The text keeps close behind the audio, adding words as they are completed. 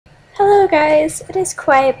Hello guys, it is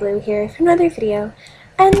Quiet Blue here for another video,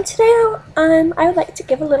 and today I would like to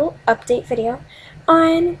give a little update video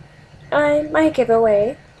on my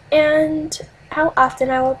giveaway and how often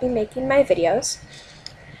I will be making my videos.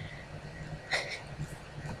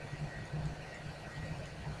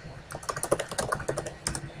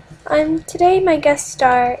 Today my guest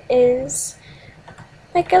star is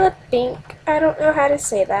Michaela Bink. I don't know how to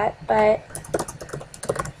say that, but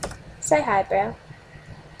say hi, bro.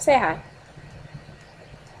 Say hi.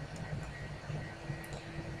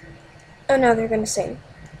 Oh no, they're gonna sing.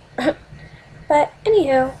 But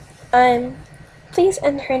anywho, please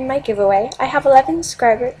enter in my giveaway. I have 11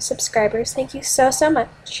 subscribers. Thank you so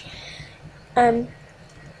much.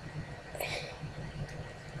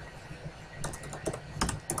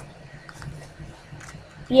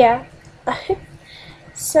 Yeah.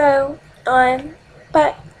 So,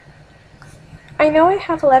 but I know I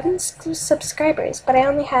have 11 subscribers, but I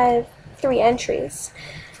only have 3 entries.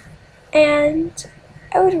 And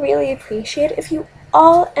I would really appreciate if you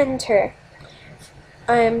all enter.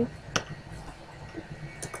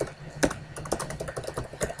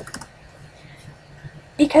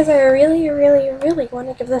 Because I really want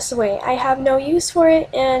to give this away. I have no use for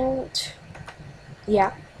it, and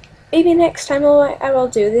yeah. Maybe next time I will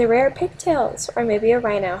do the rare pigtails, or maybe a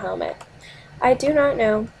rhino helmet. I do not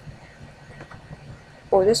know.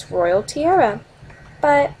 Or this royal tiara.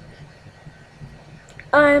 But,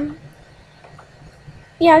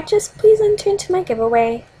 yeah, just please enter into my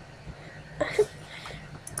giveaway.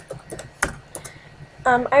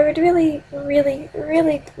 I would really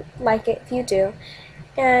like it if you do.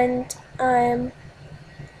 And, I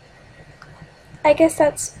guess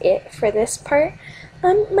that's it for this part.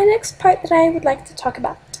 My next part that I would like to talk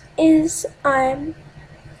about is,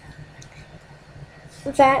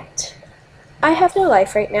 that I have no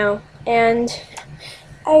life right now, and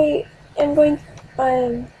I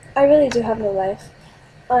really do have no life.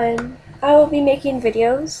 I will be making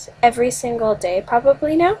videos every single day,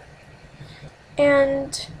 probably now,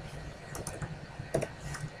 and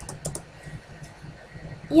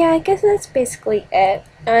yeah, I guess that's basically it.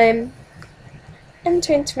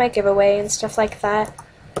 Enter into my giveaway and stuff like that.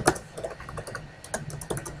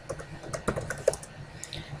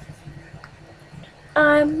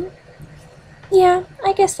 Yeah,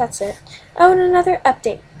 I guess that's it. Oh, and another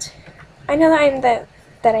update. I know that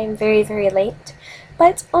I'm very late,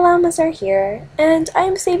 but llamas are here, and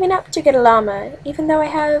I'm saving up to get a llama, even though I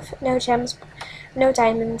have no gems, no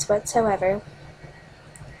diamonds whatsoever.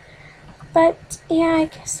 But yeah, I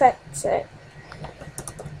guess that's it.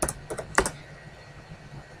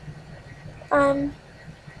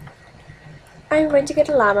 I'm going to get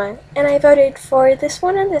a llama, and I voted for this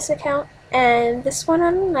one on this account, and this one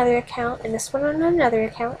on another account, and this one on another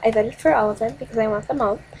account. I voted for all of them because I want them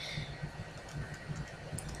all.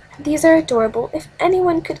 These are adorable. If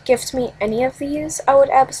anyone could gift me any of these, I would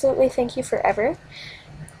absolutely thank you forever.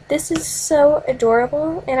 This is so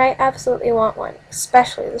adorable, and I absolutely want one,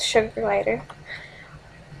 especially the sugar glider.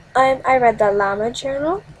 I read the llama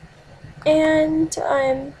journal, and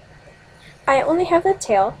I only have the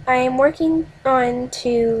tail. I am working on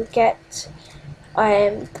to get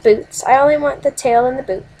boots. I only want the tail and the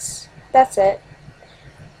boots. That's it.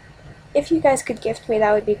 If you guys could gift me,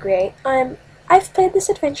 that would be great. I've played this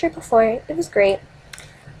adventure before. It was great.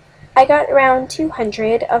 I got around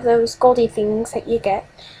 200 of those goldy things that you get,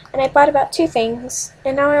 and I bought about 2 things,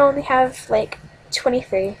 and now I only have like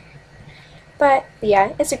 23. But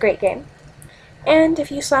yeah, it's a great game. And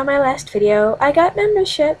if you saw my last video, I got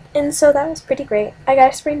membership, and so that was pretty great. I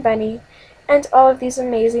got a spring bunny, and all of these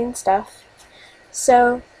amazing stuff.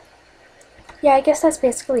 So, yeah, I guess that's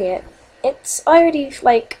basically it. It's already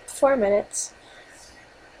like 4 minutes.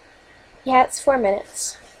 Yeah, it's 4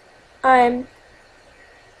 minutes. Yeah,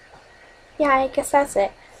 I guess that's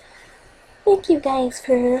it. Thank you guys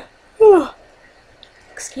for,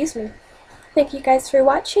 excuse me. Thank you guys for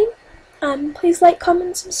watching. Please like,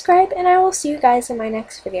 comment, subscribe, and I will see you guys in my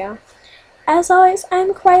next video. As always,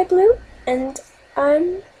 I'm Quiet Blue, and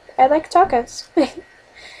I like tacos.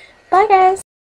 Bye guys!